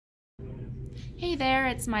Hey there,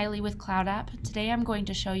 it's Miley with Cloud App. Today I'm going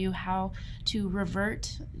to show you how to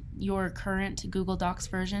revert your current Google Docs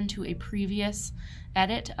version to a previous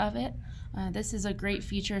edit of it. This is a great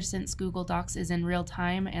feature since Google Docs is in real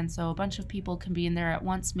time, and so a bunch of people can be in there at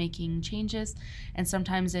once making changes, and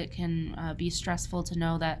sometimes it can be stressful to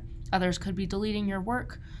know that others could be deleting your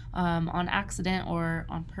work on accident or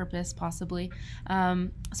on purpose, possibly.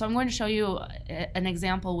 So I'm going to show you an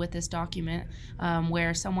example with this document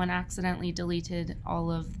where someone accidentally deleted all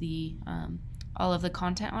of the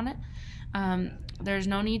content on it. There's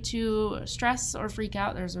no need to stress or freak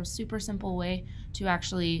out. There's a super simple way to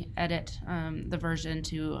actually edit the version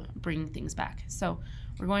to bring things back. So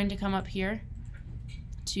we're going to come up here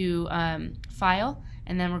to File,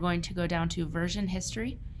 and then we're going to go down to Version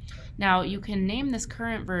History. Now you can name this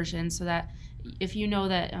current version so that if you know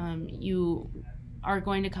that you are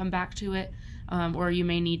going to come back to it, or you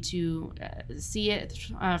may need to see it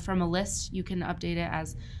from a list, you can update it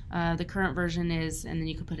as the current version is, and then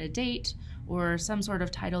you could put a date or some sort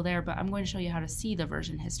of title there, but I'm going to show you how to see the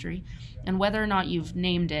version history, and whether or not you've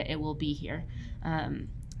named it, it will be here.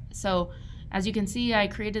 So as you can see, I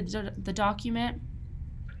created the document,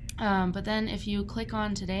 but then if you click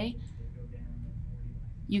on today,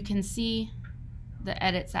 you can see the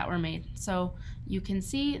edits that were made. So you can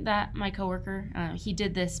see that my coworker, he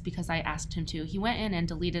did this because I asked him to. He went in and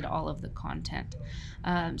deleted all of the content.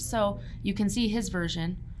 So you can see his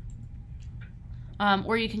version,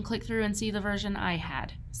 or you can click through and see the version I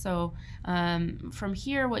had. So from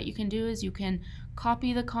here, what you can do is you can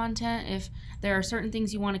copy the content. If there are certain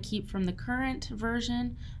things you want to keep from the current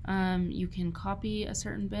version, you can copy a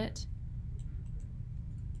certain bit.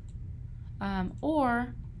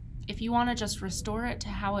 Or if you want to just restore it to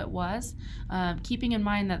how it was, keeping in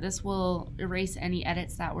mind that this will erase any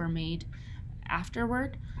edits that were made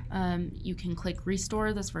afterward, you can click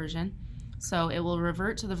Restore this version. So it will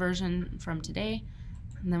revert to the version from today,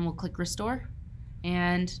 and then we'll click Restore,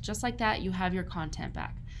 and just like that you have your content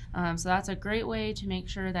back. So that's a great way to make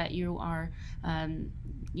sure that you are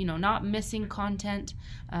not missing content.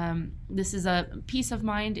 This is a peace of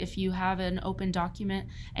mind if you have an open document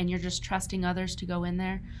and you're just trusting others to go in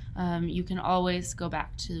there. You can always go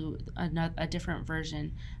back to a different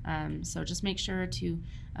version. So just make sure to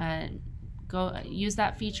go use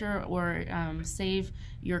that feature, or save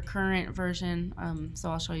your current version.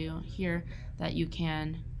 So I'll show you here that you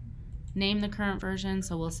can name the current version.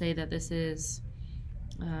 So we'll say that this is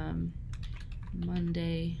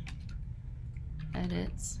Monday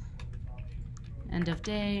edits, end of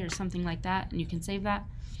day, or something like that, and you can save that,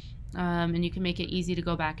 and you can make it easy to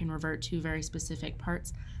go back and revert to very specific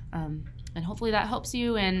parts, and hopefully that helps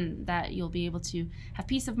you, and that you'll be able to have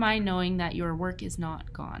peace of mind knowing that your work is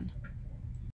not gone.